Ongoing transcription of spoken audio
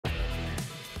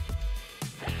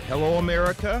Hello,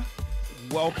 America.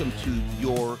 Welcome to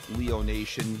your Leo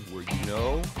Nation, where you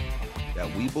know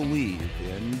that we believe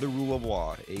in the rule of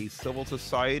law, a civil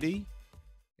society,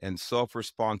 and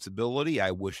self-responsibility.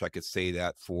 I wish I could say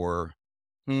that for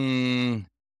a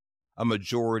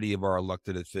majority of our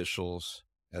elected officials,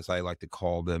 as I like to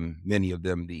call them, many of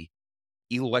them the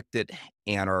elected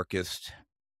anarchists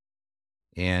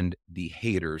and the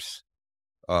haters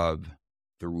of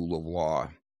the rule of law.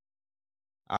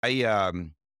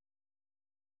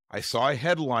 I saw a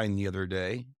headline the other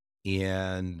day,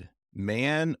 and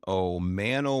man, oh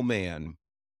man,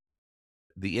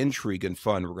 the intrigue and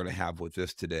fun we're going to have with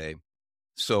this today.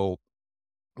 So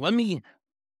let me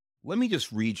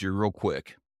just read you real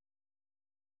quick.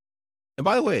 And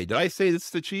by the way, did I say this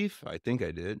to the chief? I think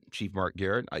I did. Chief Mark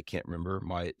Garrett. I can't remember.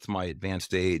 It's my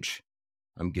advanced age.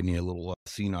 I'm getting a little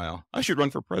senile. I should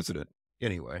run for president.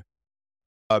 Anyway,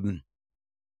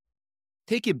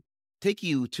 take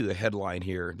you to the headline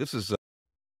here. This is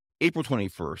April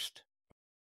 21st.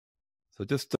 So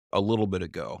just a little bit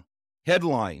ago.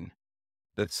 Headline: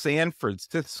 the San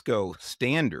Francisco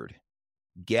Standard.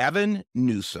 Gavin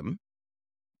Newsom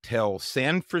tells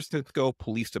San Francisco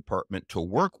Police Department to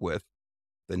work with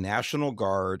the National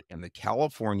Guard and the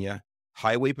California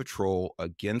Highway Patrol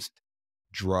against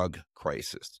drug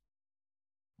crisis.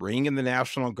 Bringing the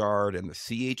National Guard and the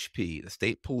CHP, the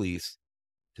state police,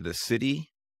 to the city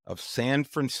of San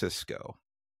Francisco.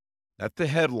 That's the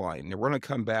headline. Now, we're going to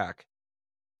come back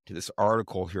to this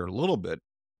article here in a little bit.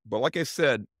 But like I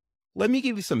said, let me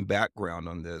give you some background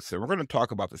on this. And we're going to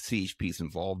talk about the CHP's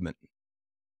involvement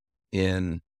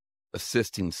in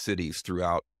assisting cities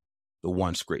throughout the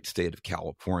once great state of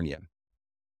California.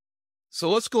 So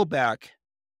let's go back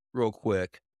real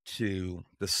quick to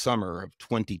the summer of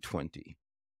 2020,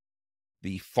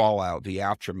 the fallout, the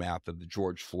aftermath of the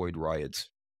George Floyd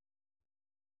riots.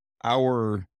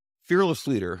 Our fearless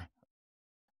leader,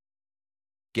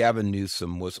 Gavin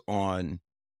Newsom, was on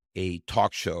a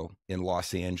talk show in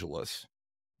Los Angeles,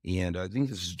 and I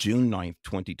think this is June 9th,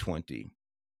 2020.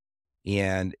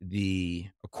 And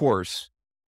of course,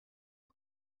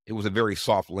 it was a very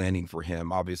soft landing for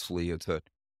him. Obviously, it's a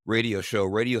radio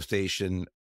station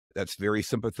that's very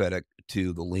sympathetic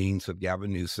to the leanings of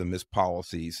Gavin Newsom, his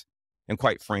policies, and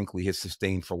quite frankly, his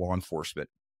disdain for law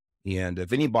enforcement. And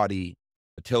if anybody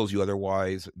tells you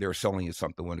otherwise, they're selling you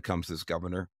something when it comes to this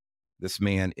governor. This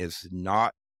man is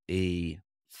not a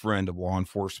friend of law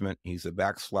enforcement. He's a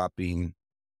backslapping.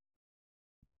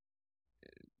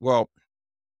 Well,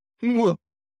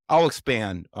 I'll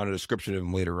expand on a description of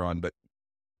him later on, but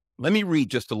let me read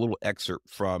just a little excerpt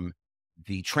from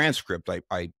the transcript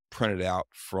I printed out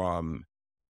from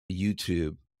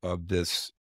YouTube of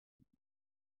this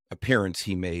appearance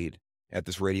he made at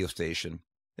this radio station.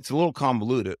 It's a little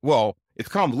convoluted. Well, it's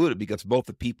convoluted because both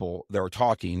the people that are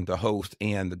talking, the host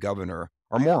and the governor,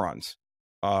 are morons.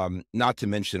 Not to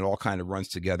mention it all kind of runs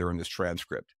together in this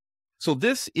transcript. So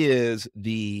this is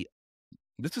a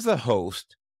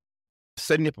host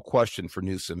setting up a question for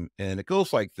Newsom, and it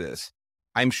goes like this.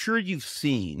 I'm sure you've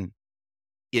seen,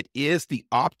 it is the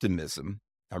optimism,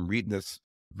 I'm reading this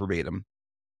verbatim,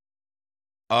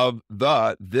 of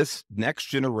this next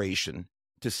generation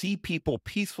to see people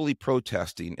peacefully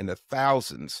protesting in the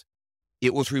thousands.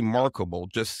 It was remarkable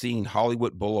just seeing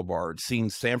Hollywood Boulevard, seeing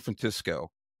San Francisco,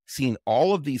 seeing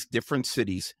all of these different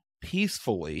cities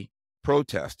peacefully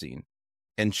protesting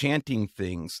and chanting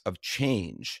things of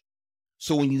change.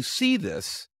 So when you see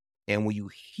this and when you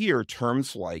hear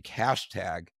terms like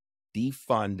hashtag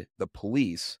defund the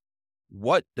police,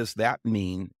 what does that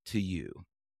mean to you?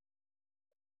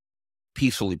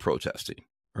 Peacefully protesting,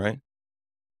 right?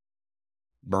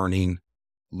 Burning,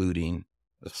 looting,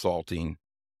 assaulting,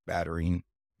 battering,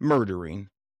 murdering,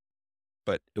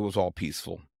 but it was all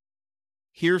peaceful.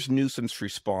 Here's Newsom's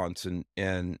response,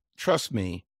 and trust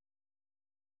me,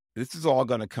 this is all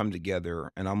going to come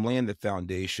together, and I'm laying the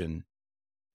foundation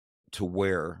for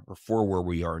where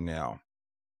we are now.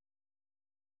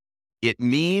 It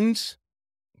means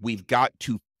we've got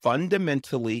to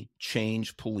fundamentally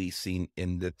change policing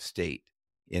in this state,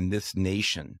 in this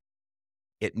nation.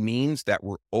 It means that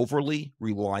we're overly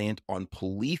reliant on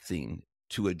policing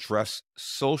to address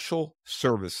social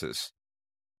services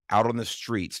out on the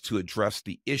streets, to address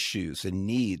the issues and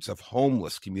needs of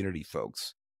homeless community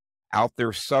folks out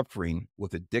there suffering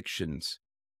with addictions,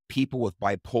 people with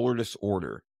bipolar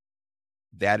disorder,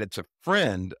 that it's a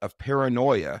friend of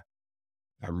paranoia.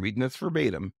 I'm reading this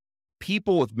verbatim.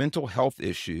 People with mental health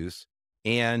issues,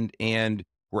 and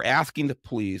we're asking the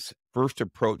police first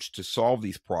approach to solve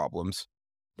these problems,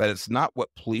 that it's not what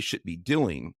police should be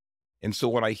doing. And so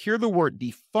when I hear the word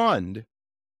defund,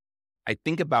 I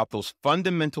think about those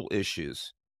fundamental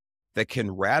issues that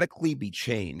can radically be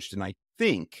changed, and I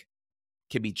think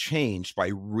can be changed by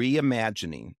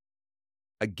reimagining,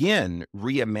 again,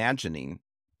 reimagining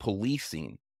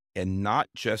policing, and not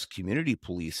just community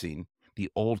policing, the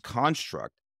old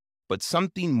construct, but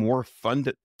something more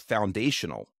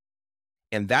foundational.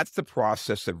 And that's the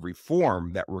process of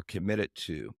reform that we're committed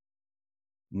to,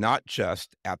 not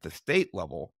just at the state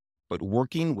level, but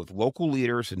working with local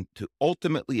leaders and to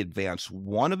ultimately advance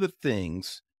one of the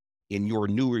things in your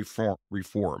new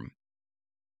reform.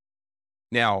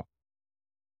 Now,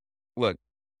 look,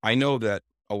 I know that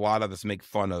a lot of us make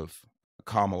fun of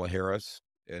Kamala Harris,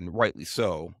 and rightly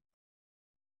so,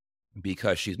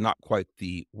 because she's not quite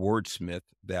the wordsmith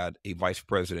that a vice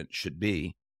president should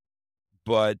be.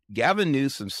 But Gavin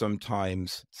Newsom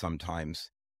sometimes,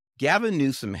 Gavin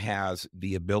Newsom has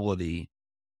the ability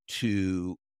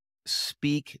to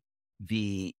speak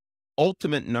the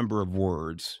ultimate number of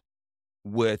words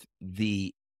with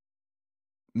the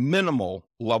minimal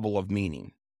level of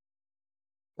meaning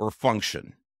or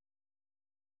function.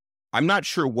 I'm not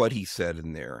sure what he said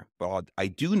in there, but I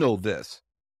do know this.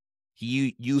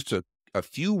 He used a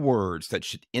few words that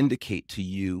should indicate to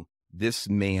you this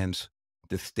man's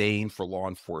disdain for law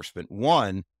enforcement.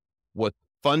 One, what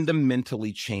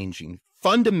fundamentally changing.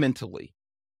 Fundamentally,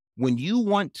 when you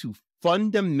want to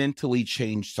fundamentally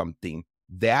change something,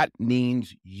 that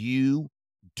means you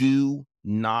do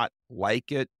not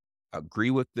like it,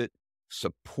 agree with it,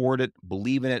 support it,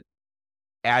 believe in it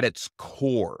at its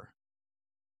core.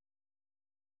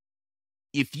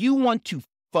 If you want to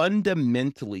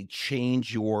fundamentally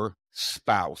change your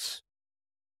spouse,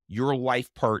 your life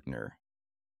partner,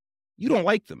 you don't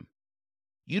like them.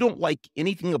 You don't like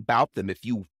anything about them if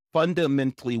you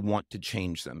fundamentally want to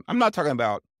change them. I'm not talking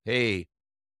about, hey,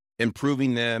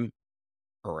 improving them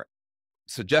or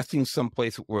suggesting some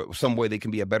way they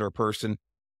can be a better person.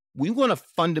 We want to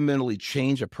fundamentally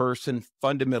change a person,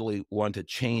 fundamentally want to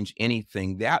change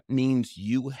anything. That means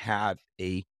you have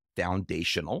a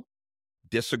foundational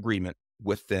disagreement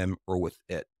with them or with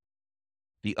it.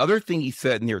 The other thing he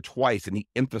said in there twice, and he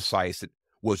emphasized it,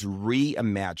 was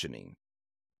reimagining.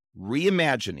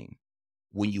 Reimagining.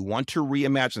 When you want to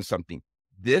reimagine something,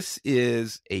 this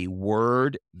is a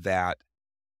word that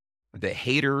the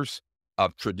haters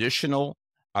of traditional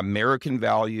American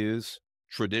values,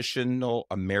 traditional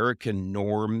American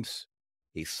norms,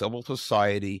 a civil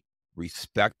society,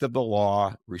 respect of the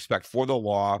law, respect for the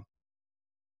law,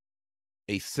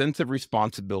 a sense of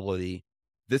responsibility.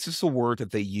 This is a word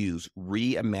that they use,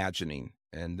 reimagining.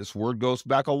 And this word goes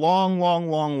back a long, long,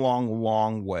 long, long,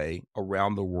 long way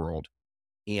around the world.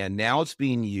 And now it's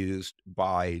being used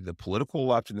by the political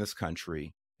left in this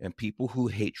country and people who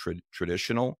hate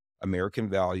traditional American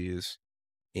values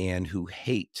and who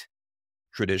hate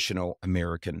traditional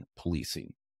American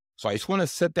policing. So I just want to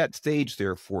set that stage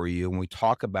there for you when we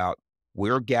talk about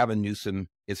where Gavin Newsom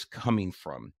is coming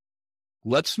from.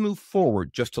 Let's move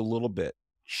forward just a little bit,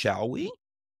 shall we?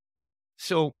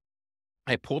 So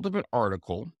I pulled up an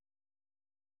article.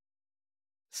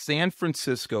 San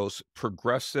Francisco's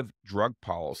progressive drug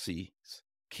policies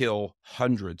kill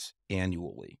hundreds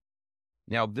annually.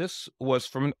 Now, this was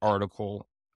from an article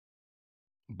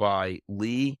by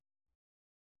Lee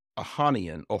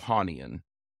Ohanian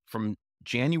from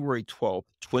January 12th,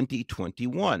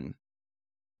 2021.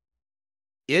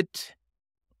 It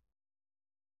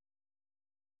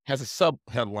has a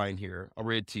sub-headline here. I'll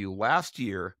read it to you. Last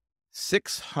year,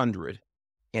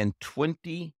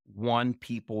 621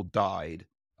 people died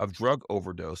of drug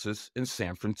overdoses in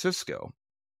San Francisco.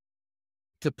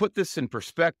 To put this in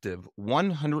perspective,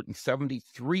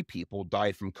 173 people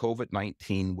died from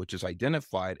COVID-19, which is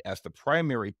identified as the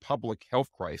primary public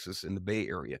health crisis in the Bay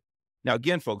Area. Now,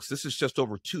 again, folks, this is just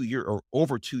over 2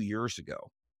 years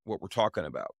ago, what we're talking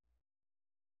about.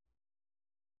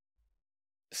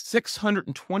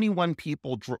 621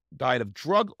 people died of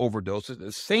drug overdoses at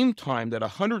the same time that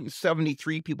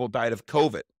 173 people died of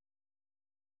COVID.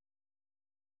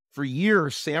 For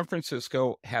years, San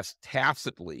Francisco has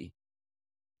tacitly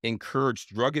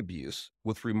encouraged drug abuse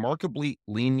with remarkably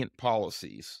lenient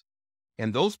policies,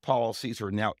 and those policies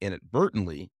are now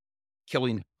inadvertently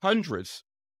killing hundreds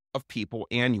of people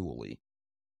annually.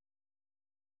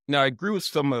 Now, I agree with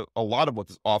a lot of what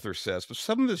this author says, but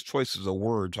some of his choices of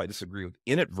words I disagree with.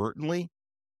 Inadvertently,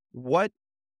 what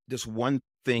does one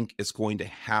think is going to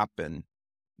happen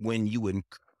when you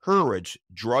encourage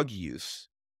drug use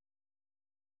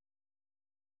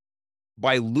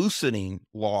by loosening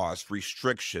laws,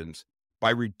 restrictions,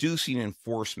 by reducing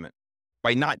enforcement,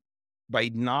 by not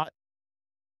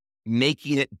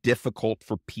making it difficult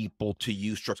for people to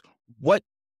use drugs? What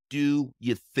do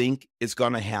you think is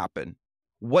going to happen?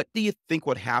 What do you think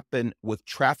would happen with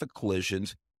traffic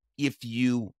collisions if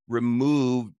you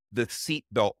remove the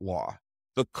seatbelt law,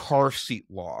 the car seat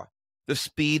law, the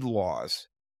speed laws,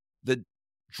 the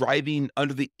driving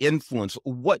under the influence?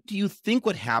 What do you think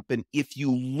would happen if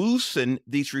you loosen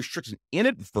these restrictions?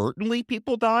 Inadvertently,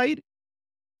 people died?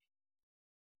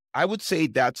 I would say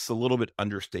that's a little bit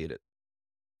understated.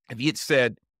 If you had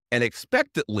said, and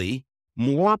expectedly,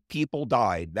 more people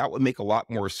died, that would make a lot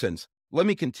more sense. Let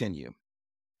me continue.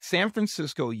 San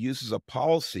Francisco uses a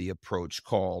policy approach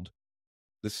called,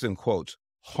 this is in quotes,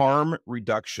 harm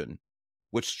reduction,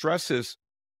 which stresses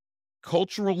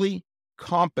culturally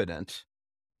competent,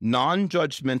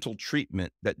 non-judgmental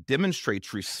treatment that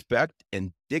demonstrates respect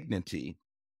and dignity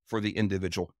for the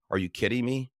individual. Are you kidding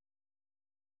me?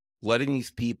 Letting these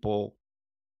people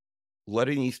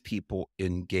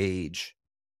engage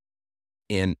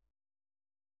in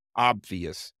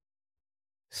obvious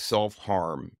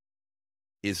self-harm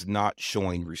is not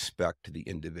showing respect to the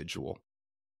individual.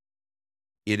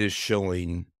 It is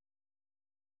showing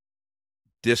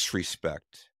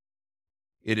disrespect.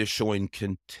 It is showing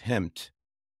contempt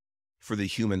for the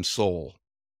human soul.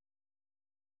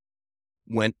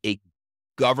 When a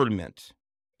government,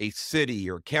 a city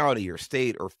or county or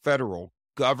state or federal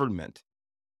government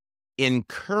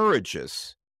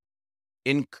encourages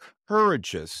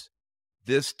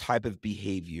this type of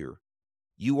behavior,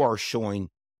 you are showing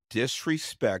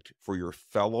disrespect for your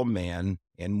fellow man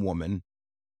and woman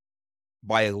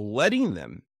by letting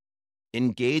them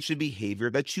engage in behavior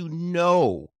that you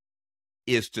know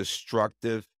is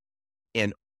destructive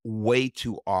and way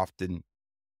too often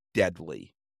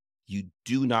deadly. You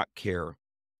do not care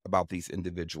about these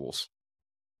individuals.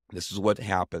 This is what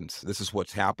happens. This is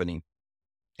what's happening.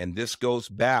 And this goes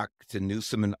back to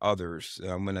Newsom and others.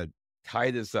 I'm going to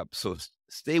tie this up, so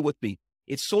stay with me.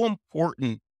 It's so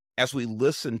important as we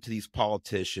listen to these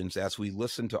politicians, as we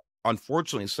listen to,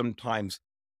 unfortunately, sometimes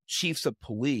chiefs of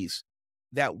police,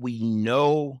 that we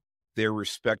know their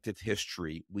respective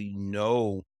history. We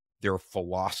know their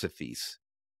philosophies.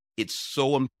 It's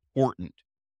so important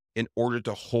in order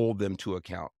to hold them to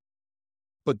account.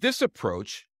 But this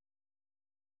approach,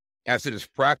 as it is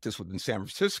practiced within San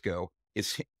Francisco,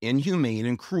 is inhumane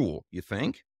and cruel, you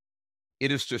think?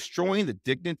 It is destroying the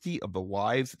dignity of the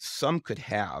lives that some could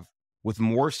have with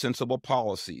more sensible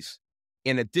policies.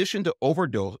 In addition to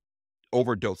overdose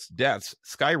deaths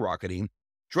skyrocketing,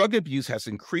 drug abuse has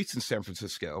increased in San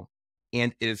Francisco,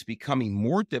 and it is becoming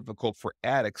more difficult for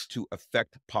addicts to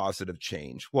affect positive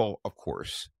change. Well, of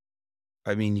course.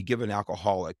 I mean, you give an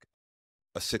alcoholic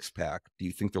a six-pack, do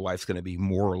you think their life's going to be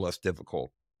more or less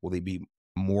difficult? Will they be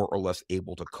more or less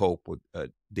able to cope with a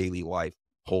daily life,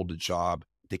 hold a job,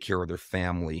 take care of their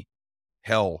family?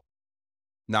 Hell,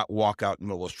 not walk out in the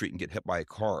middle of the street and get hit by a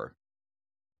car.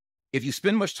 If you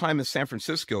spend much time in San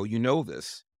Francisco, you know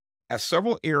this, as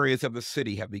several areas of the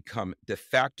city have become de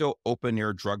facto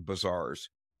open-air drug bazaars,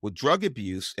 with drug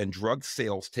abuse and drug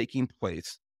sales taking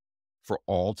place for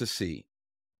all to see.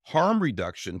 Harm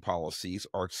reduction policies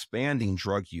are expanding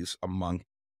drug use among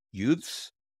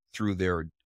youths through their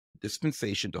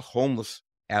dispensation to homeless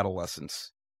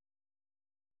adolescents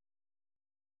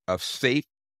of safe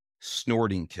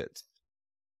snorting kits.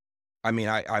 I mean,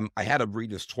 I had to read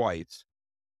this twice.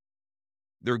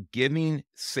 They're giving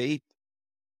safe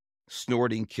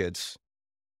snorting kits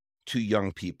to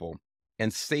young people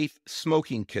and safe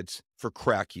smoking kits for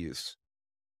crack use,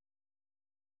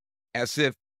 as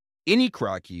if any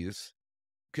crack use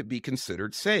could be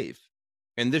considered safe.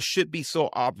 And this should be so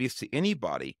obvious to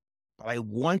anybody, but I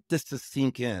want this to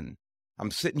sink in. I'm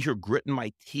sitting here gritting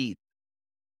my teeth.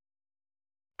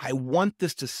 I want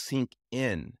this to sink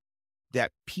in,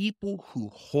 that people who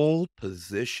hold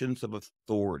positions of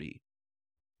authority,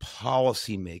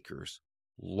 policymakers,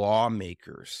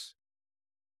 lawmakers,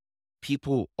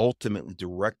 people who ultimately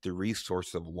direct the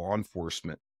resource of law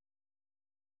enforcement,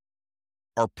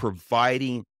 are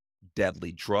providing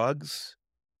deadly drugs,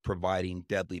 providing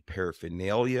deadly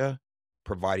paraphernalia,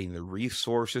 providing the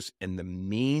resources and the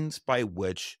means by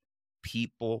which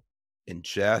people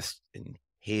ingest,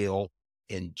 inhale,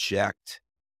 inject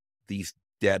these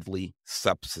deadly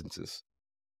substances.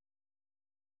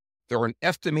 There are an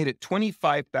estimated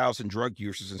 25,000 drug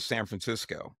users in San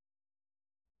Francisco,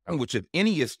 which if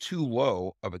any is too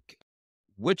low of a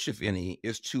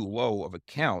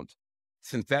count,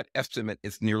 since that estimate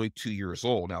is nearly 2 years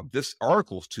old. Now, this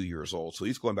article is 2 years old, so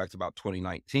he's going back to about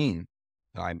 2019.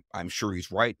 I'm sure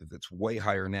he's right that it's way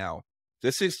higher now.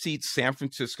 This exceeds San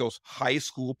Francisco's high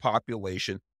school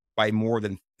population by more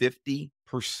than 50%.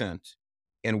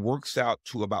 and works out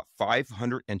to about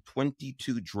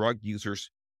 522 drug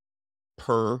users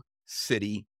per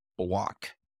city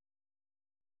block.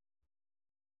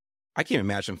 I can't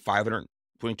imagine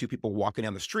 522 people walking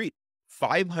down the street.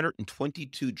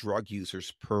 522 drug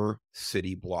users per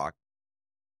city block.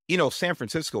 You know, San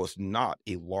Francisco is not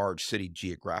a large city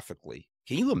geographically.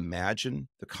 Can you imagine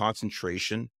the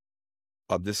concentration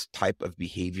of this type of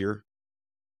behavior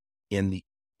in the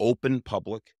open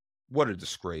public? What a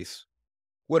disgrace.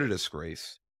 What a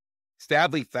disgrace.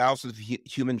 Sadly, thousands of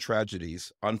human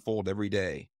tragedies unfold every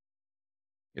day,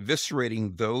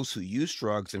 eviscerating those who use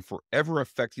drugs and forever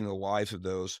affecting the lives of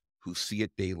those who see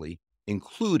it daily,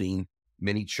 including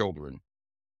many children.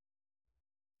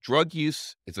 Drug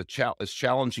use is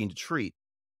challenging to treat,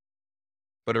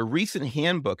 but a recent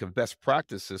handbook of best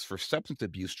practices for substance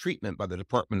abuse treatment by the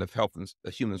Department of Health and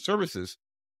Human Services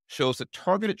shows that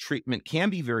targeted treatment can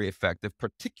be very effective,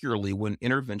 particularly when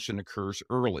intervention occurs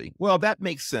early. Well, that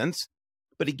makes sense.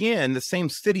 But again, the same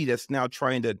city that's now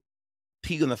trying to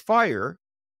pee on the fire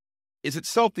is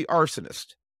itself the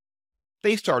arsonist.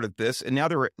 They started this, and now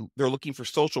they're looking for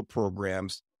social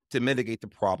programs to mitigate the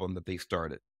problem that they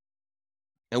started.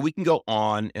 And we can go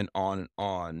on and on and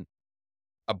on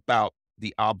about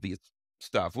the obvious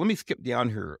stuff. Let me skip down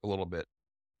here a little bit.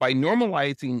 By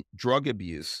normalizing drug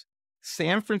abuse,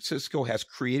 San Francisco has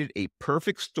created a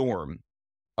perfect storm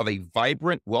of a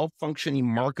vibrant, well-functioning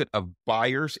market of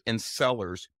buyers and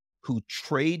sellers who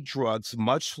trade drugs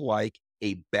much like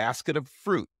a basket of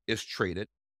fruit is traded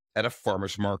at a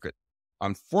farmer's market.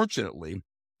 Unfortunately,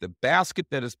 the basket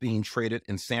that is being traded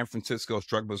in San Francisco's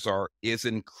drug bazaar is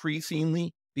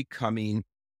increasingly becoming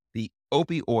the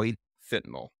opioid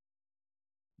fentanyl,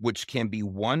 which can be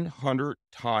 100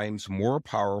 times more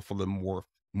powerful than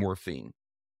morphine.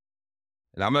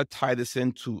 And I'm going to tie this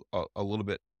into a little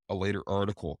bit a later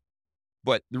article.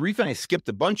 But the reason I skipped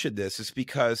a bunch of this is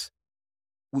because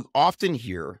we often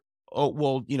hear, oh,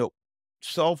 well, you know,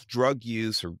 self-drug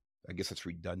use, or I guess that's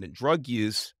redundant, drug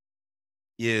use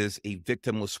is a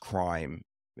victimless crime.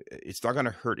 It's not going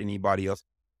to hurt anybody else.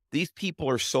 These people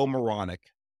are so moronic.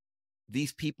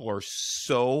 These people are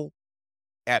so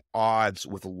at odds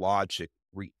with logic,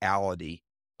 reality,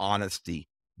 honesty,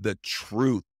 the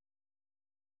truth.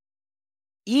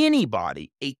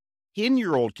 Anybody, a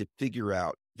 10-year-old could figure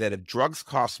out that if drugs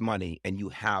cost money and you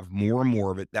have more and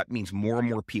more of it, that means more and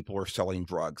more people are selling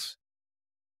drugs.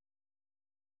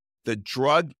 The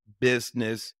drug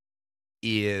business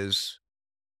is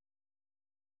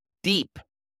deep,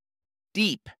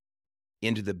 deep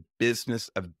into the business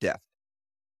of death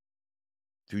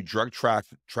through drug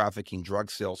trafficking, drug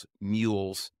sales,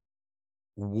 mules,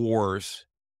 wars.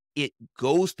 It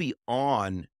goes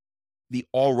beyond the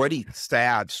already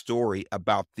sad story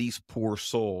about these poor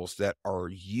souls that are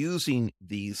using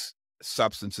these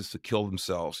substances to kill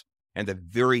themselves, and at the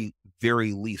very,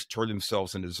 very least turn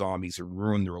themselves into zombies and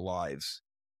ruin their lives.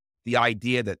 The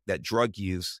idea that drug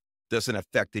use doesn't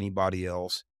affect anybody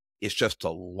else is just a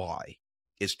lie.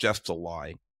 It's just a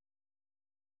lie.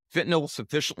 Fentanyl is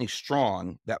sufficiently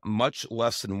strong that much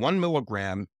less than 1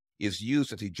 milligram is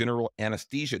used as a general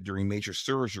anesthesia during major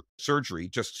surgery.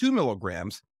 Just 2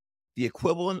 milligrams, the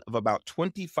equivalent of about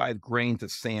 25 grains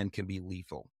of sand, can be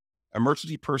lethal.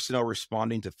 Emergency personnel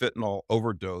responding to a fentanyl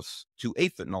overdose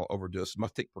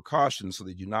must take precautions so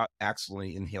they do not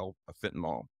accidentally inhale a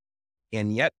fentanyl.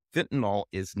 And yet fentanyl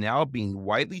is now being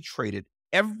widely traded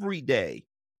every day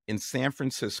in San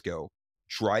Francisco,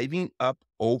 driving up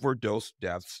overdose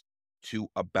deaths to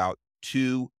about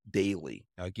 2 daily.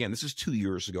 Now, again, this is 2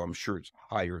 years ago. I'm sure it's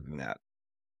higher than that.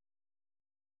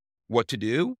 What to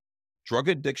do? Drug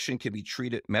addiction can be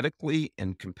treated medically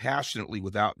and compassionately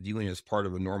without viewing it as part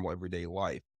of a normal everyday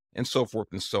life, and so forth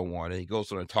and so on. And he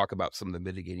goes on to talk about some of the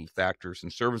mitigating factors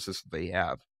and services that they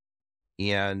have.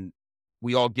 And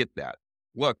we all get that.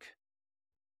 Look,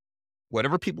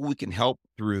 whatever people we can help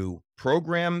through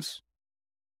programs,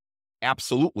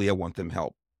 absolutely, I want them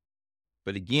help.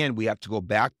 But again, we have to go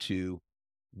back to,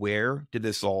 where did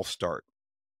this all start?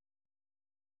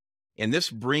 And this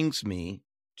brings me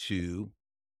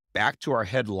back to our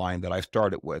headline that I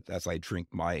started with as I drink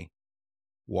my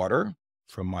water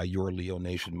from my Your Leo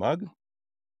Nation mug.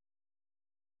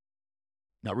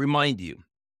 Now, remind you,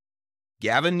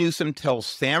 Gavin Newsom tells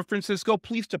San Francisco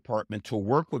Police Department to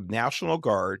work with National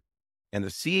Guard and the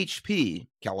CHP,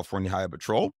 California Highway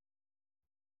Patrol,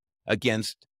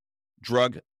 against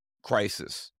drug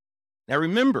crisis. Now,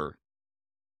 remember,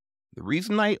 the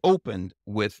reason I opened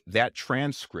with that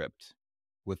transcript,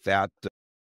 with that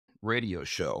radio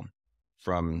show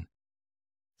from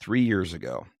 3 years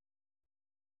ago,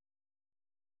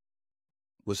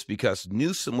 was because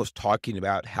Newsom was talking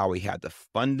about how he had to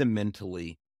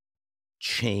fundamentally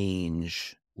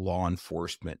change law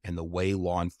enforcement and the way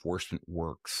law enforcement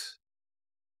works.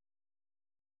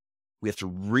 We have to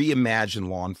reimagine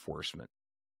law enforcement.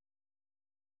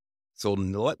 So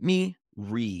let me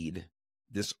read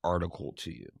this article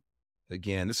to you.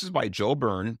 Again, this is by Joe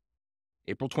Byrne,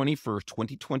 April 21st,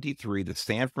 2023, the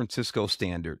San Francisco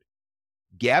Standard.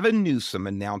 Gavin Newsom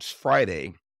announced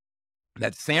Friday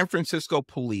that San Francisco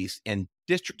police and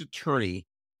District Attorney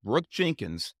Brooke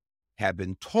Jenkins have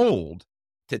been told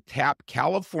to tap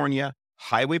California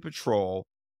Highway Patrol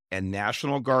and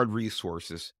National Guard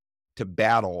resources to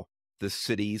battle the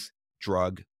city's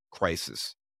drug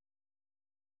crisis.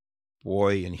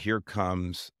 Boy, and here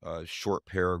comes a short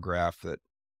paragraph that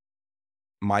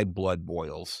my blood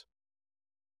boils.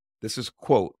 This is a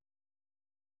quote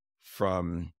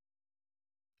from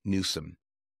Newsom.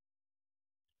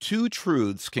 Two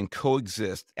truths can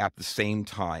coexist at the same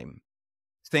time.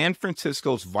 San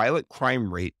Francisco's violent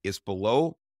crime rate is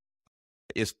below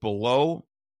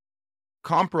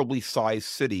comparably sized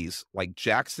cities like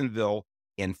Jacksonville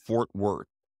and Fort Worth.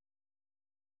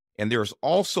 And there's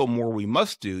also more we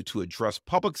must do to address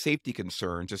public safety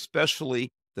concerns,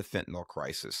 especially the fentanyl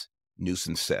crisis,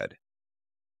 Newsom said.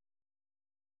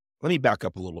 Let me back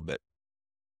up a little bit.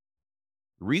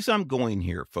 The reason I'm going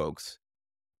here, folks,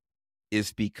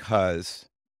 is because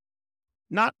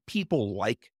not people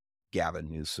like Gavin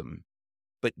Newsom,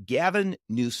 but Gavin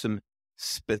Newsom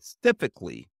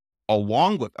specifically,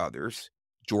 along with others,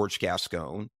 George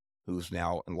Gascon, who's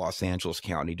now in Los Angeles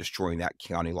County, destroying that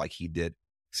county like he did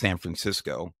San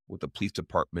Francisco with the police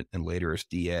department and later as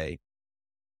DA,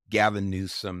 Gavin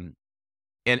Newsom,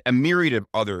 and a myriad of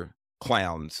other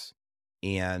clowns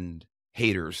and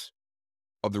haters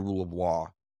of the rule of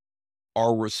law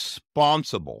are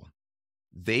responsible.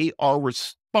 They are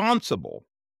responsible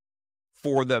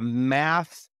for the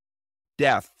mass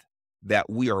death that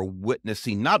we are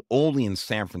witnessing, not only in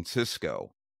San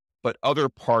Francisco, but other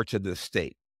parts of the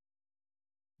state.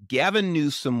 Gavin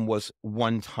Newsom was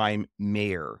one time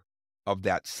mayor of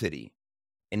that city,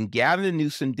 and Gavin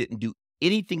Newsom didn't do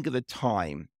anything at the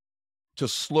time to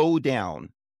slow down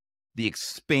the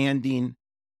expanding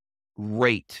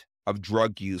rate of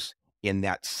drug use in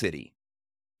that city.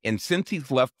 And since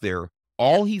he's left there,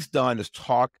 all he's done is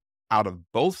talk out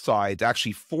of both sides,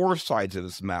 actually four sides of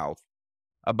his mouth,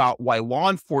 about why law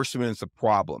enforcement is a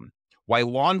problem, why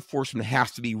law enforcement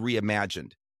has to be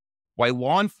reimagined, why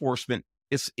law enforcement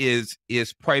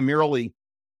is primarily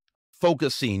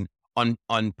focusing on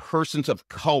persons of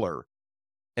color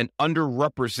and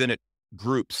underrepresented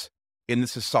groups in the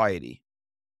society.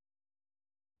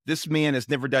 This man has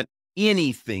never done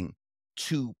anything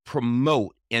to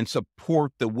promote and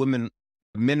support the men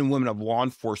and women of law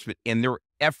enforcement in their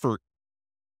effort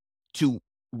to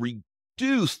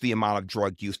reduce the amount of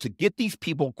drug use, to get these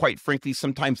people, quite frankly,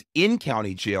 sometimes in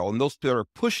county jail, and those that are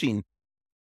pushing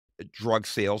drug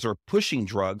sales or pushing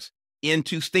drugs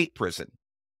into state prison.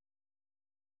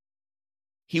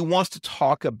 He wants to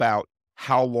talk about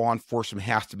how law enforcement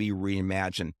has to be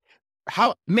reimagined.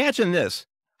 Imagine this.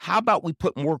 How about we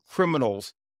put more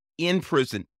criminals in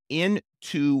prison,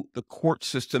 into the court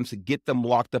systems to get them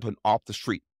locked up and off the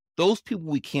street? Those people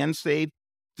we can save,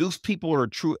 those people are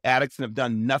true addicts and have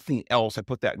done nothing else, I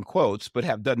put that in quotes, but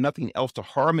have done nothing else to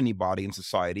harm anybody in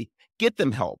society. Get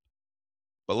them help.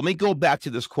 But let me go back to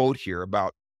this quote here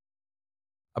about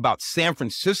San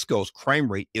Francisco's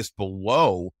crime rate is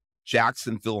below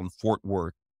Jacksonville and Fort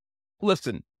Worth.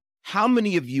 Listen, how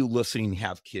many of you listening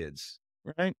have kids,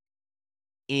 right?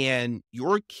 And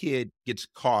your kid gets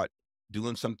caught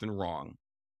doing something wrong.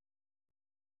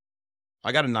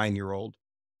 I got a 9-year-old.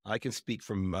 I can speak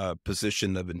from a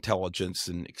position of intelligence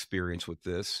and experience with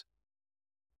this.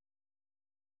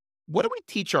 What do we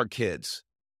teach our kids?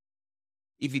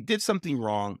 If you did something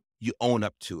wrong, you own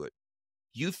up to it.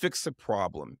 You fix the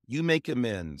problem. You make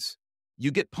amends.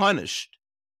 You get punished.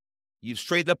 You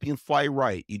straight up and fly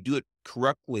right. You do it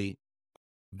correctly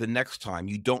the next time.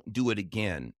 You don't do it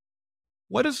again.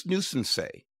 What does Newsom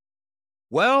say?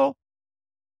 Well,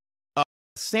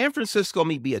 San Francisco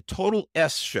may be a total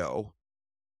S show,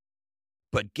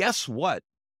 but guess what?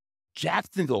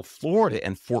 Jacksonville, Florida,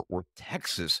 and Fort Worth,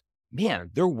 Texas, man,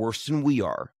 they're worse than we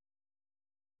are.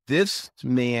 This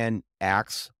man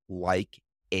acts like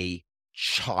a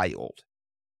child.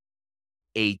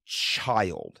 A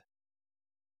child.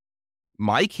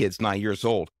 My kid's 9 years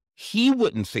old. He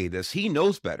wouldn't say this. He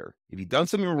knows better. If he's done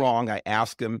something wrong, I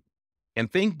ask him,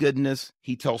 and thank goodness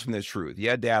he tells me the truth.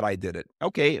 Yeah, Dad, I did it.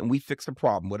 Okay, and we fixed the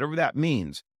problem, whatever that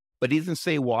means. But he doesn't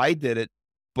say, well, I did it,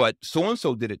 but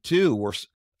so-and-so did it too, or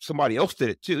somebody else did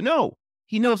it too. No,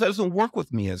 he knows that doesn't work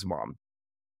with me as mom.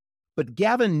 But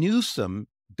Gavin Newsom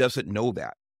doesn't know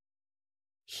that.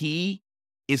 He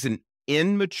is an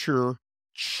immature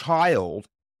child.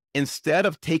 Instead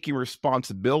of taking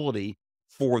responsibility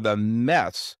for the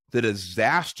mess, the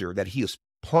disaster that he is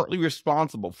partly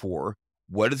responsible for,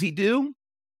 what does he do?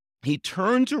 He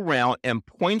turns around and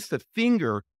points the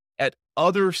finger at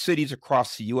other cities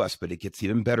across the U.S., but it gets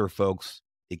even better, folks.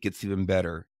 It gets even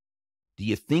better. Do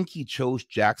you think he chose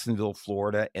Jacksonville,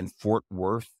 Florida, and Fort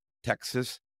Worth,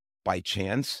 Texas, by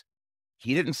chance?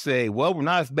 He didn't say, well, we're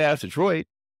not as bad as Detroit.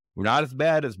 We're not as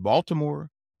bad as Baltimore.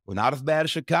 We're not as bad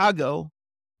as Chicago.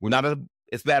 We're not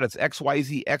as bad as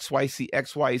XYZ, XYZ,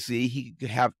 XYZ. He could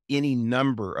have any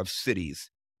number of cities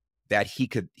that he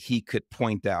could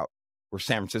point out where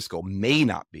San Francisco may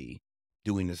not be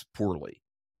doing as poorly.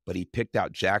 But he picked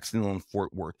out Jacksonville and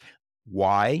Fort Worth.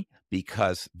 Why?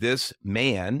 Because this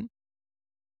man,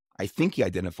 I think he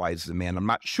identifies as a man, I'm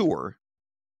not sure.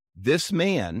 This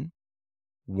man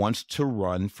wants to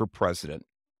run for president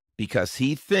because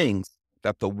he thinks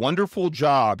that the wonderful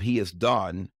job he has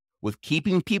done with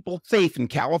keeping people safe in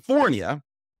California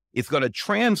is going to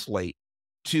translate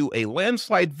to a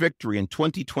landslide victory in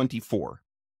 2024.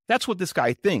 That's what this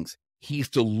guy thinks. He's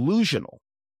delusional.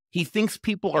 He thinks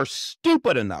people are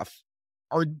stupid enough,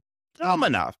 are dumb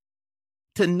enough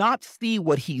to not see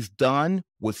what he's done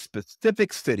with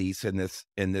specific cities in this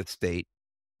state,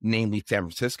 namely San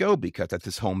Francisco, because that's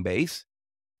his home base,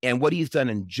 and what he's done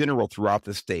in general throughout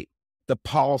the state, the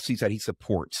policies that he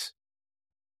supports.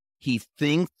 He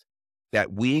thinks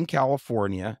that we in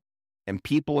California and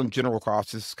people in general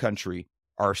across this country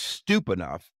are stupid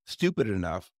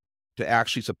enough to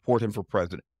actually support him for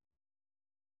president.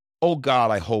 Oh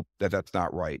God, I hope that that's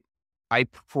not right. I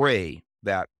pray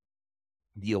that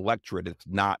the electorate is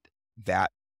not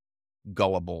that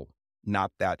gullible,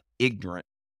 not that ignorant,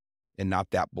 and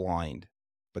not that blind.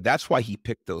 But that's why he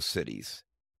picked those cities.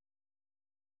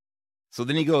 So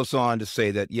then he goes on to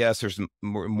say that, yes, there's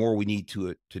more we need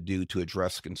to do to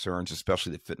address concerns,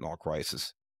 especially the fentanyl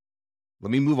crisis.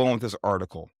 Let me move on with this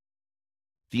article.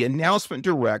 The announcement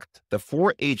directs the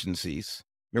 4 agencies,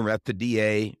 remember that's the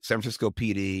DA, San Francisco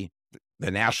PD,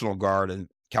 the National Guard, and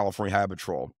California Highway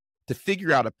Patrol, to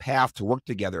figure out a path to work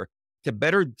together to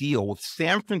better deal with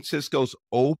San Francisco's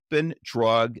open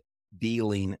drug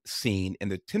dealing scene in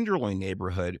the Tenderloin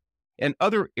neighborhood and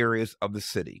other areas of the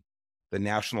city. The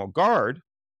National Guard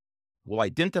will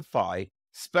identify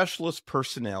specialist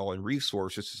personnel and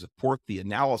resources to support the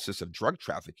analysis of drug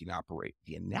trafficking operate.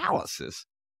 The analysis?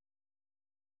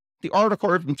 The article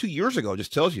from 2 years ago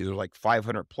just tells you there's like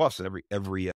 500 plus at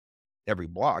every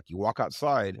block. You walk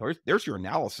outside, there's your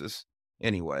analysis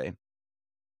anyway,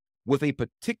 with a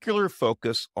particular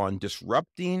focus on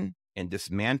disrupting and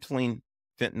dismantling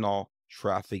fentanyl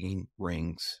trafficking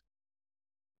rings.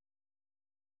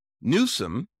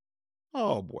 Newsom,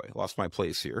 oh boy, lost my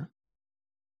place here.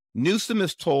 Newsom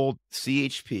has told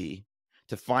CHP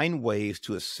to find ways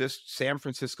to assist San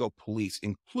Francisco police,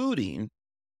 including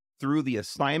through the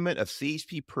assignment of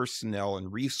CHP personnel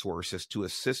and resources to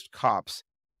assist cops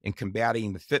in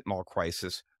combating the fentanyl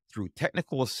crisis through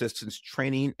technical assistance,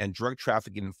 training, and drug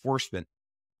trafficking enforcement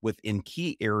within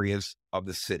key areas of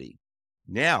the city.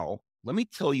 Now, let me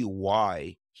tell you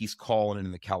why he's calling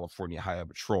in the California Highway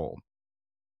Patrol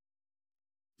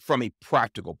from a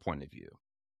practical point of view.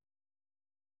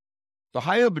 The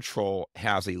Highway Patrol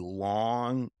has a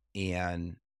long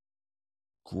and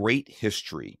great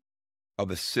history of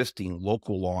assisting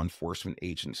local law enforcement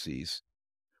agencies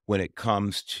when it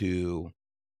comes to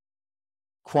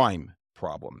crime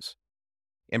problems.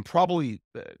 And probably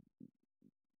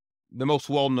the most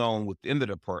well-known within the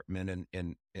department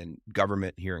and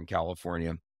government here in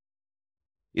California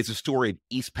is the story of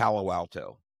East Palo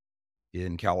Alto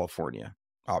in California,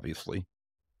 obviously.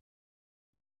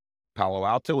 Palo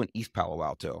Alto and East Palo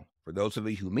Alto. For those of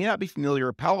you who may not be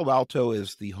familiar, Palo Alto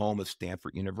is the home of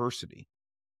Stanford University,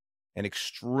 an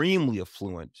extremely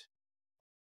affluent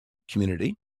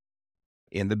community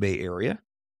in the Bay Area,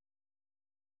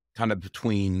 kind of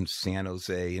between San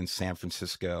Jose and San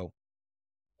Francisco.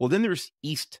 Well, then there's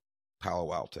East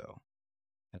Palo Alto.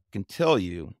 I can tell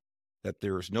you that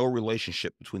there is no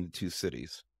relationship between the two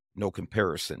cities, no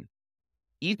comparison.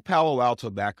 East Palo Alto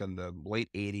back in the late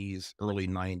 80s, early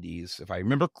 90s, if I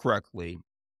remember correctly,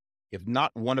 if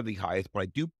not one of the highest, but I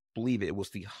do believe it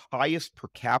was the highest per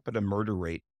capita murder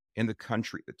rate in the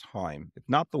country at the time. If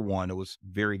not the one, it was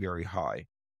very, very high.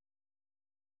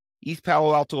 East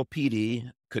Palo Alto PD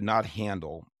could not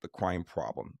handle the crime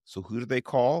problem. So who did they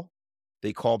call?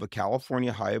 They called the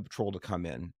California Highway Patrol to come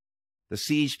in. The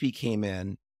CHP came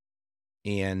in,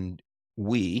 And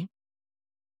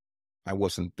I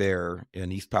wasn't there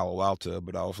in East Palo Alto,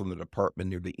 but I was in the department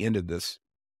near the end of this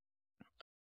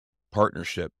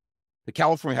partnership. The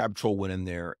California Highway Patrol went in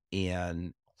there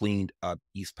and cleaned up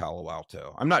East Palo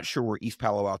Alto. I'm not sure where East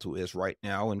Palo Alto is right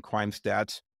now in crime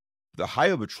stats. The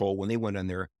Highway Patrol, when they went in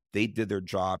there, they did their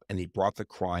job and they brought the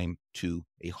crime to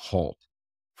a halt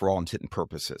for all intent and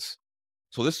purposes.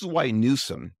 So this is why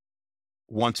Newsom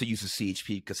wants to use the CHP,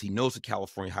 because he knows the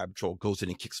California Highway Patrol goes in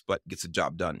and kicks butt, gets the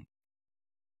job done.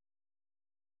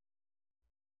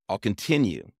 I'll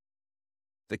continue.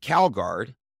 The Cal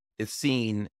Guard is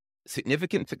seeing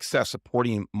significant success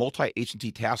supporting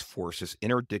multi-agency task forces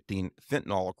interdicting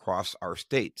fentanyl across our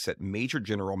state, said Major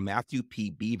General Matthew P.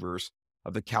 Beavers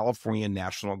of the California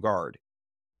National Guard.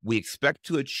 We expect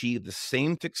to achieve the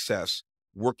same success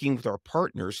working with our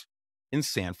partners in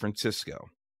San Francisco.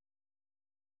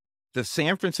 The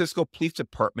San Francisco Police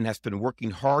Department has been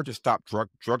working hard to stop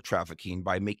drug trafficking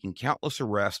by making countless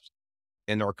arrests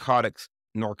and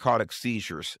narcotic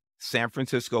seizures, San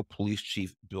Francisco Police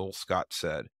Chief Bill Scott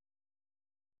said.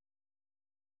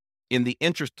 In the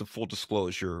interest of full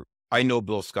disclosure, I know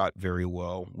Bill Scott very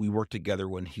well. We worked together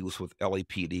when he was with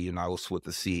LAPD and I was with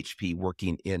the CHP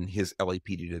working in his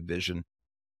LAPD division.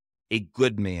 A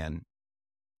good man.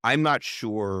 I'm not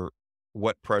sure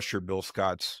what pressure Bill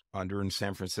Scott's under in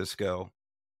San Francisco,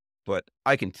 but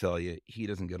I can tell you he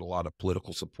doesn't get a lot of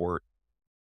political support.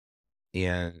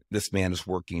 And this man is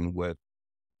working with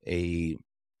a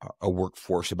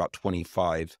workforce about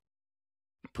 25%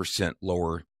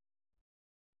 lower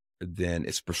than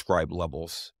its prescribed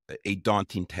levels, a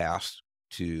daunting task,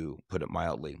 to put it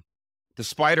mildly.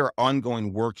 Despite our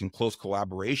ongoing work in close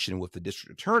collaboration with the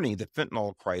district attorney, the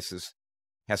fentanyl crisis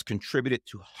has contributed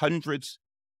to hundreds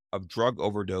of drug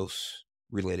overdose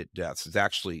related deaths. It's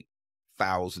actually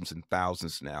thousands and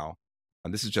thousands now.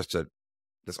 And this is just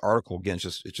this article, again,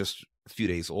 it's just a few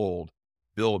days old.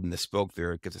 Bill misspoke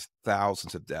there because it's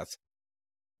thousands of deaths.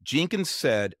 Jenkins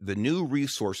said the new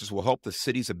resources will help the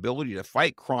city's ability to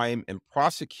fight crime and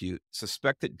prosecute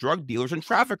suspected drug dealers and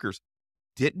traffickers.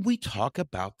 Didn't we talk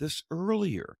about this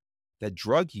earlier? That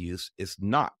drug use is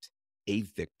not a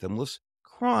victimless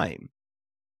crime.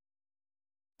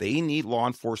 They need law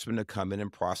enforcement to come in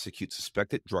and prosecute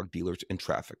suspected drug dealers and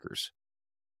traffickers.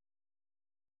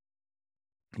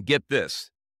 Get this.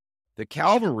 The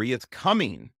cavalry is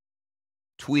coming,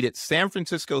 tweeted San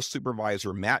Francisco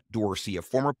Supervisor Matt Dorsey, a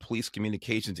former police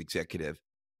communications executive,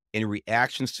 in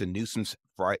reactions to Newsom's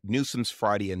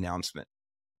Friday announcement.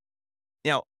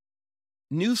 Now,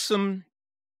 Newsom,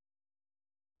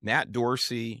 Matt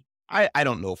Dorsey, I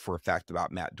don't know for a fact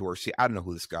about Matt Dorsey. I don't know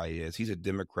who this guy is. He's a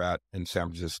Democrat in San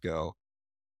Francisco.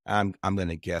 I'm going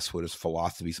to guess what his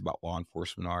philosophies about law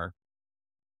enforcement are.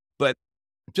 But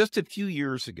just a few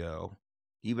years ago,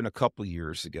 even a couple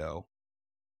years ago,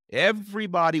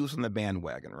 everybody was on the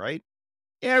bandwagon, right?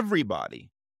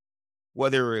 Everybody.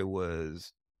 Whether it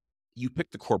was you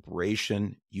picked the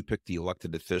corporation, you picked the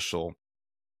elected official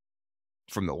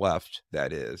from the left,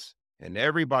 that is, and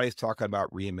everybody's talking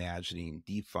about reimagining,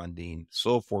 defunding,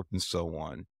 so forth and so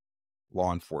on,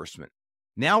 law enforcement.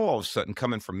 Now, all of a sudden,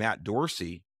 coming from Matt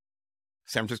Dorsey,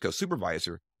 San Francisco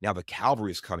supervisor, now the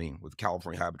cavalry is coming with the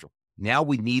California Highway Patrol. Now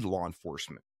we need law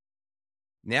enforcement.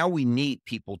 Now we need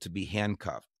people to be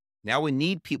handcuffed. Now we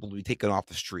need people to be taken off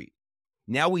the street.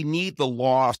 Now we need the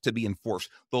laws to be enforced.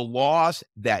 The laws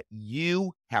that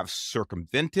you have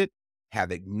circumvented,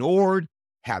 have ignored,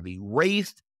 have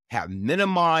erased, have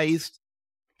minimized,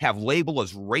 have labeled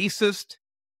as racist.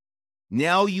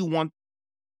 Now you want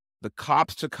the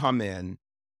cops to come in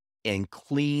and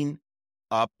clean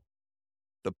up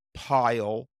the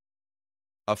pile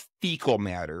of fecal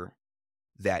matter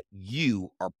that you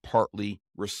are partly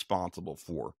responsible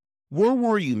for. Where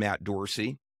were you, Matt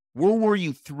Dorsey? Where were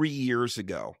you 3 years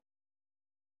ago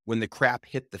when the crap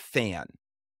hit the fan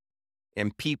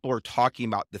and people are talking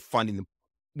about defunding them?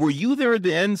 Were you there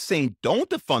then saying, don't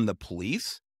defund the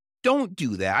police? Don't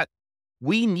do that.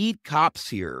 We need cops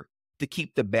here to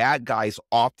keep the bad guys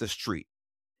off the street,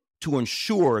 to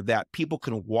ensure that people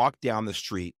can walk down the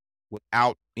street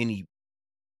without any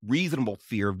reasonable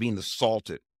fear of being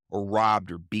assaulted or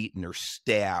robbed or beaten or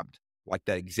stabbed like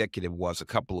that executive was a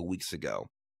couple of weeks ago.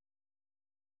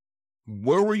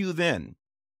 Where were you then?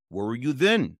 Where were you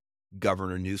then,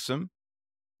 Governor Newsom?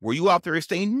 Were you out there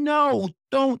saying, no,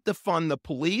 don't defund the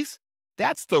police?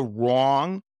 That's the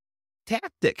wrong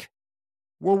tactic.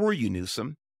 Where were you,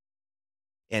 Newsom?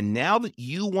 And now that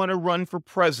you want to run for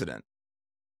president,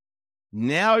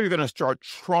 now you're going to start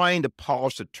trying to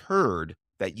polish the turd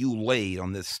that you laid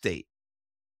on this state.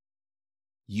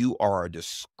 You are a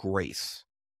disgrace.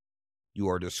 You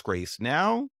are a disgrace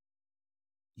now.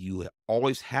 You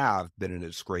always have been a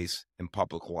disgrace in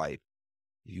public life.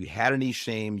 If you had any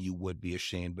shame, you would be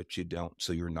ashamed, but you don't,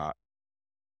 so you're not.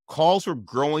 Calls were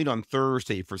growing on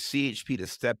Thursday for CHP to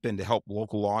step in to help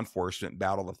local law enforcement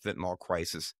battle the fentanyl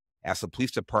crisis as the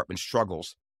police department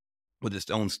struggles with its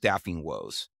own staffing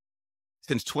woes.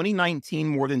 Since 2019,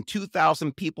 more than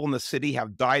 2,000 people in the city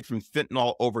have died from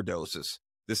fentanyl overdoses.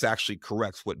 This actually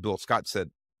corrects what Bill Scott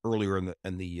said earlier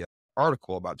in the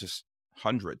article about just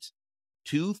hundreds.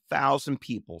 2,000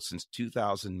 people since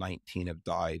 2019 have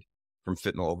died from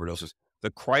fentanyl overdoses.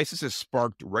 The crisis has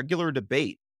sparked regular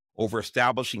debate over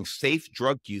establishing safe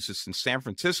drug uses in San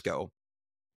Francisco,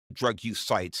 drug use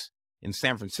sites in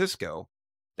San Francisco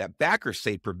that backers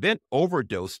say prevent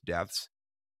overdose deaths,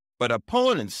 but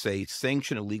opponents say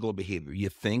sanction illegal behavior. You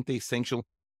think they sanction?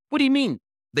 What do you mean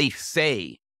they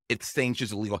say it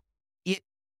sanctions illegal? It,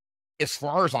 as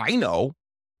far as I know,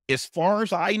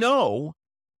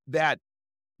 that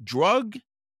drug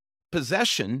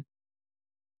possession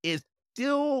is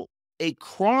still a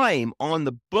crime on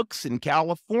the books in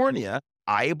California.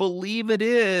 I believe it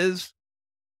is.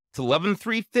 It's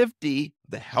 11350,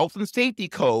 the Health and Safety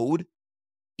Code.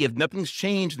 If nothing's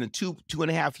changed in the two and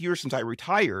a half years since I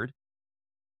retired,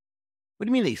 what do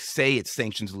you mean they say it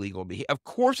sanctions illegal behavior? Of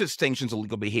course it sanctions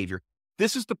illegal behavior.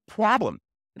 This is the problem.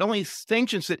 It only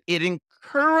sanctions it. It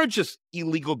encourages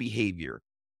illegal behavior,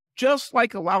 just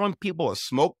like allowing people to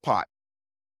smoke pot.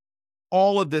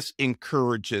 All of this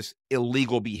encourages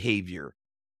illegal behavior.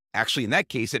 Actually, in that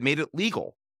case, it made it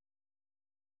legal.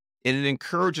 And it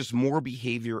encourages more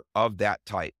behavior of that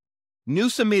type.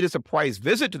 Newsom made a surprise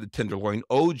visit to the Tenderloin.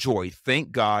 Oh, joy.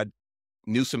 Thank God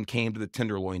Newsom came to the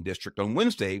Tenderloin district on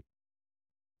Wednesday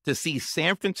to see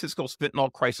San Francisco's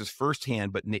fentanyl crisis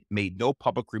firsthand, but made no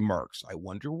public remarks. I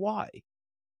wonder why.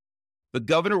 The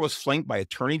governor was flanked by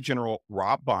Attorney General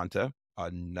Rob Bonta,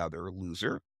 another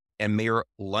loser, and Mayor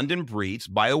London Breeds.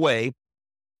 By the way,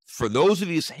 for those of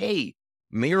you who say, hey,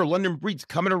 Mayor London Breeds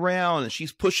coming around and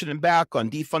she's pushing him back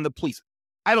on defund the police,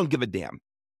 I don't give a damn.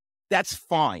 That's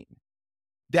fine.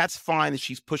 That's fine that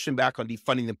she's pushing back on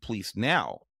defunding the police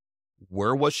now.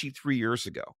 Where was she 3 years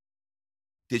ago?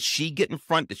 Did she get in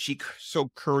front? Did she show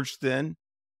courage then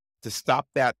to stop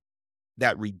that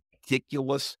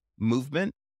ridiculous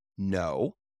movement?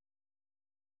 No.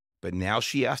 But now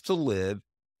she has to live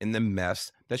in the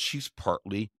mess that she's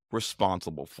partly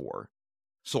responsible for.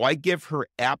 So I give her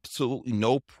absolutely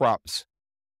no props.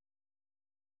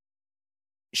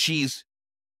 She's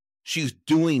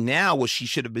doing now what she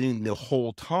should have been doing the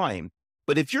whole time.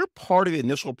 But if you're part of the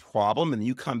initial problem and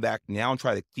you come back now and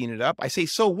try to clean it up, I say,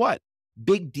 so what?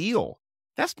 Big deal.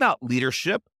 That's not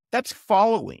leadership. That's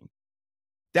following.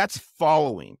 That's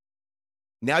following.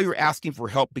 Now you're asking for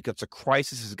help because the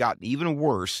crisis has gotten even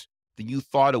worse than you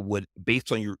thought it would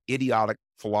based on your idiotic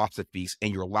philosophies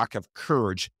and your lack of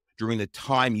courage during the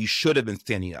time you should have been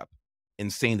standing up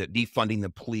and saying that defunding the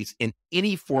police in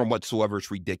any form whatsoever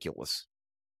is ridiculous.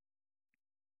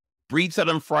 Breed said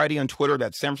on Friday on Twitter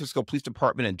that San Francisco Police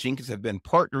Department and Jenkins have been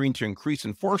partnering to increase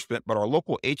enforcement, but our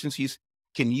local agencies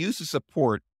can use the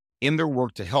support in their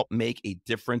work to help make a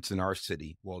difference in our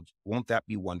city. Well, won't that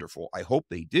be wonderful? I hope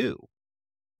they do.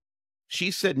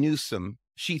 She said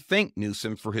she thanked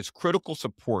Newsom for his critical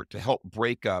support to help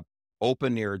break up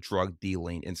open-air drug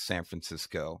dealing in San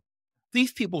Francisco.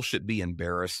 These people should be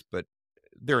embarrassed, but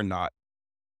they're not.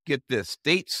 Get this,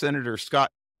 State Senator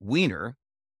Scott Wiener,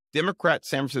 Democrat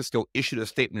San Francisco, issued a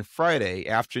statement Friday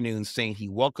afternoon saying he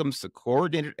welcomes the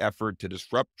coordinated effort to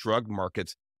disrupt drug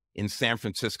markets in San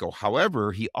Francisco.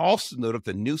 However, he also noted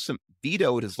that Newsom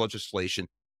vetoed his legislation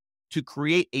to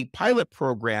create a pilot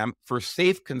program for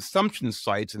safe consumption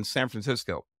sites in San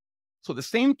Francisco. So at the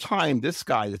same time, this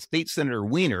guy, the State Senator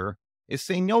Wiener, is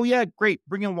saying, oh yeah, great,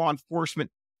 bring in law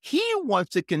enforcement. He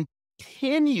wants to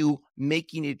continue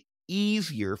making it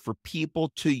easier for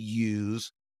people to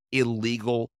use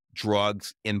illegal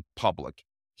drugs in public.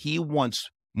 He wants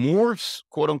more,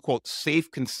 quote unquote,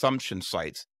 safe consumption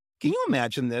sites. Can you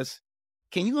imagine this?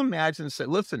 Can you imagine, say,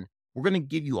 listen, we're going to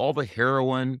give you all the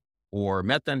heroin or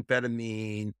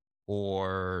methamphetamine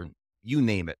or you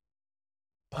name it,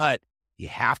 but you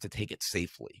have to take it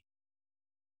safely.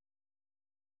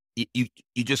 You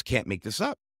just can't make this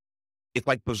up. It's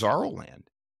like bizarro land.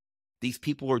 These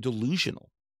people are delusional.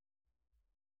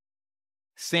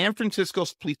 San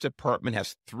Francisco's police department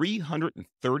has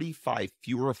 335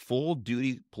 fewer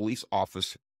full-duty police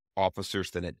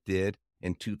officers than it did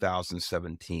in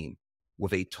 2017,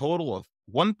 with a total of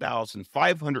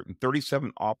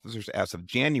 1,537 officers as of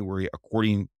January,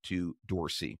 according to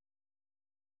Dorsey.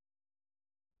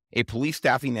 A police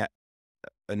staffing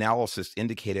analysis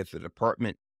indicated the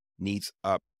department needs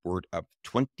upward of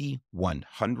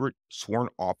 2,100 sworn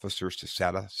officers to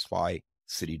satisfy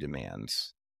city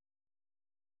demands.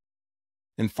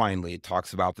 And finally, it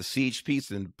talks about the CHPs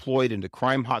deployed into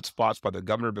crime hotspots by the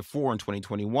governor before. In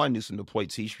 2021, Newsom deployed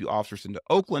CHP officers into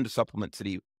Oakland to supplement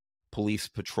city police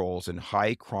patrols in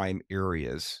high crime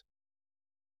areas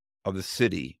of the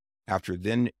city after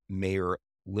then Mayor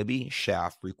Libby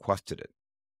Schaaf requested it.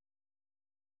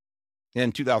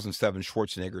 In 2007,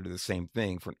 Schwarzenegger did the same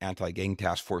thing for an anti-gang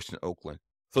task force in Oakland.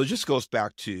 So it just goes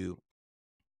back to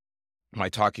my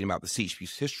talking about the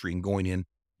CHP's history and going in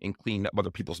and cleaning up other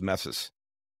people's messes.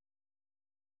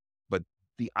 But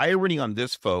the irony on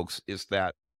this, folks, is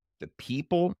that the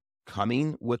people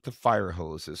coming with the fire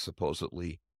hoses,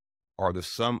 supposedly, are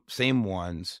the same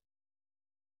ones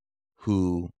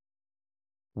who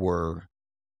were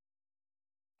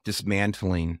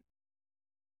dismantling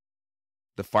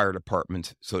the fire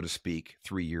department, so to speak,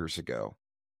 3 years ago.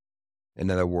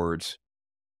 In other words,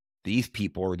 these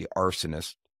people are the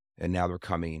arsonists, and now they're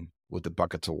coming with the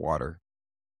buckets of water,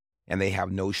 and they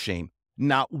have no shame.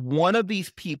 Not one of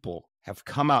these people have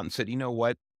come out and said, you know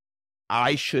what?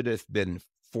 I should have been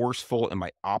forceful in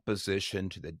my opposition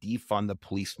to the defund the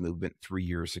police movement 3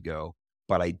 years ago,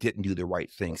 but I didn't do the right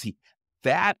thing. See,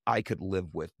 that I could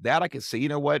live with. That I could say, you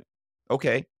know what?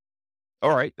 Okay.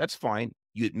 All right. That's fine.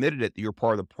 You admitted it. You're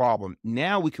part of the problem.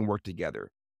 Now we can work together.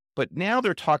 But now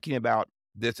they're talking about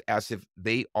this as if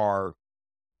they are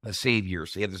the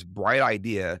saviors. They have this bright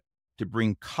idea to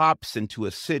bring cops into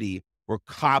a city where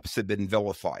cops have been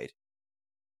vilified.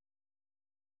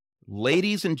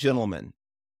 Ladies and gentlemen,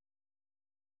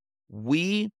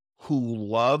 we who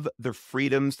love the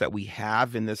freedoms that we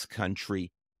have in this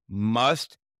country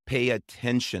must pay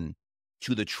attention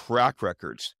to the track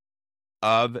records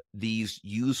of these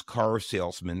used car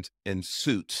salesmen in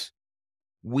suits.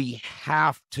 We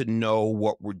have to know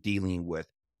what we're dealing with.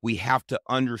 We have to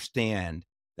understand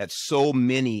that so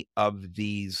many of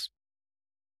these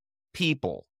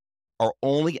people are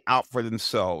only out for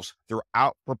themselves. They're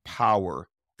out for power.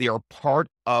 They are part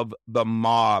of the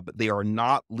mob. They are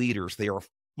not leaders. They are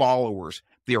followers.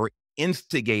 They are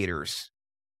instigators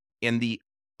in the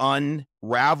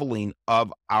unraveling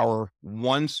of our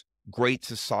once great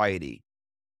society.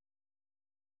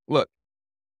 Look,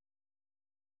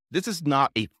 this is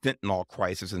not a fentanyl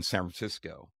crisis in San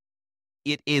Francisco.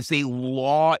 It is a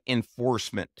law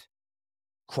enforcement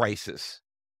crisis.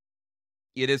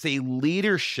 It is a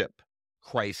leadership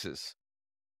crisis.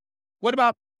 What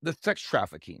about the sex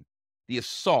trafficking, the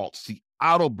assaults, the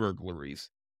auto burglaries,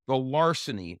 the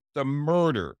larceny, the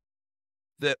murder,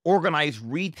 the organized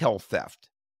retail theft?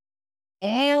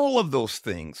 All of those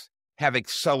things have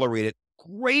accelerated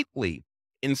greatly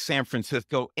in San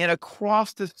Francisco and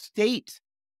across the state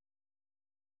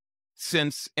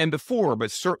since and before,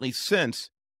 but certainly since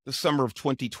the summer of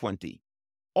 2020.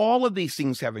 All of these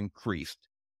things have increased.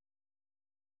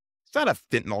 It's not a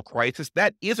fentanyl crisis.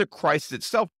 That is a crisis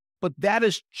itself, but that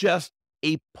is just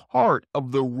a part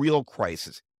of the real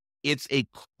crisis. It's a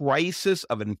crisis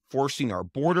of enforcing our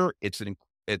border. It's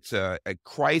a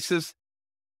crisis,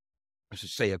 I should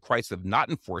say, a crisis of not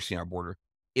enforcing our border.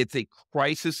 It's a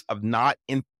crisis of not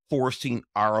enforcing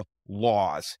our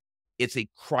laws. It's a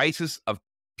crisis of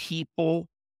people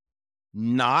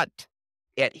not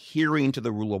adhering to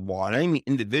the rule of law, and I mean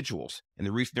individuals. And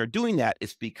the reason they're doing that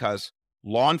is because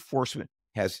law enforcement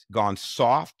has gone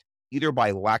soft, either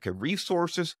by lack of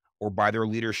resources or by their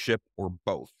leadership or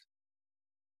both.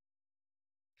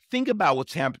 Think about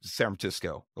what's happened to San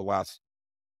Francisco the last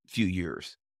few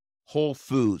years. Whole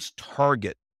Foods,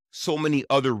 Target, so many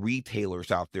other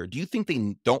retailers out there. Do you think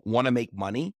they don't want to make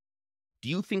money? Do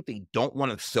you think they don't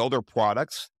want to sell their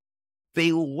products?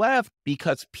 They left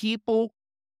because people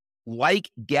like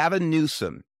Gavin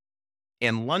Newsom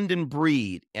and London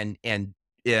Breed and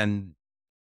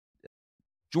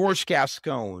George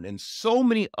Gascon and so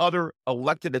many other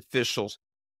elected officials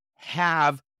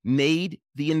have made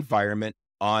the environment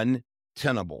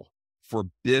untenable for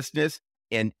business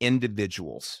and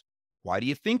individuals. Why do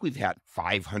you think we've had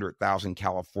 500,000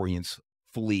 Californians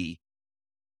flee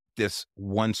this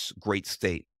once great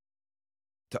state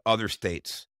to other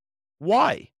states?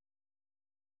 Why?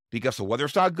 Because the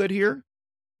weather's not good here?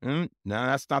 No,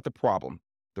 that's not the problem.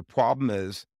 The problem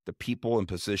is the people in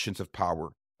positions of power,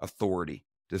 authority,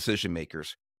 decision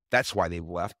makers. That's why they've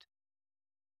left.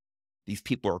 These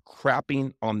people are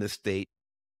crapping on this state.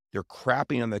 They're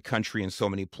crapping on the country in so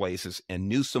many places. And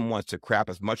Newsom wants to crap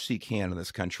as much as he can in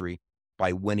this country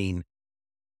by winning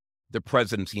the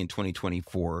presidency in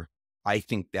 2024. I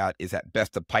think that is at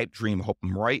best a pipe dream. I hope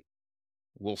I'm right.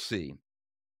 We'll see.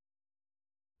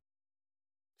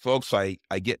 Folks, I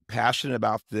get passionate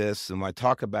about this. And when I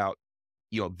talk about,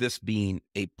 this being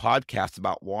a podcast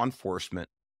about law enforcement,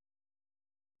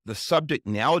 the subject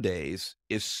nowadays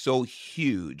is so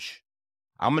huge.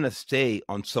 I'm going to stay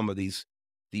on some of these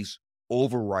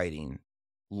overriding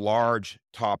large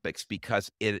topics because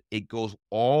it goes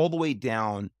all the way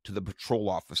down to the patrol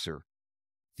officer.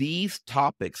 These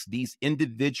topics, these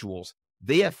individuals,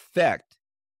 they affect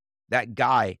that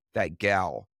guy, that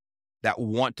gal that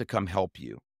want to come help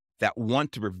you, that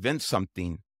want to prevent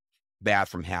something bad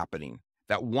from happening,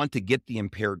 that want to get the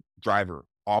impaired driver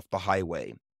off the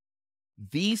highway.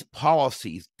 These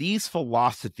policies, these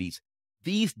philosophies,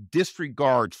 these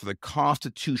disregards for the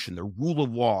Constitution, the rule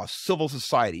of law, civil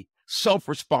society,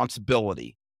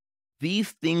 self-responsibility,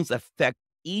 these things affect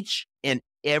each and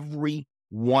every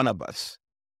one of us.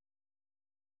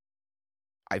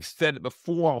 I've said it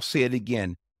before, I'll say it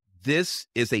again. This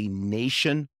is a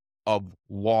nation of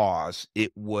laws.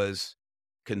 It was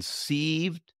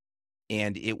conceived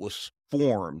and it was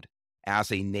formed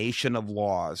as a nation of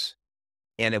laws.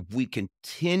 And if we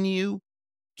continue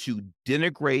to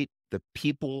denigrate the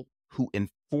people who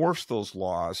enforce those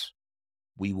laws,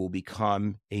 we will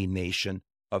become a nation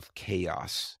of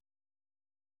chaos.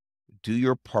 Do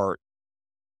your part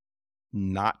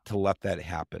not to let that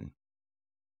happen.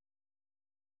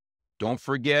 Don't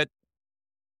forget,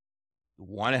 you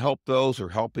want to help those who are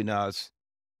helping us,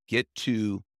 get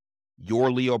to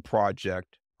Your Leo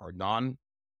Project, our nonprofit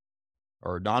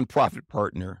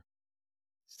partner.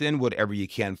 Send whatever you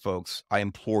can, folks. I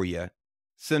implore you.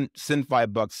 Send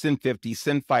 $5, send 50,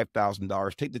 send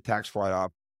 $5,000. Take the tax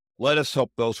write-off. Let us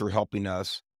help those who are helping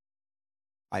us.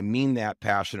 I mean that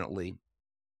passionately.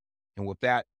 And with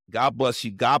that, God bless you.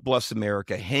 God bless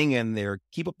America. Hang in there.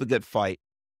 Keep up the good fight.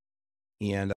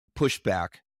 And push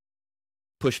back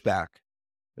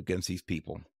against these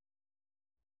people.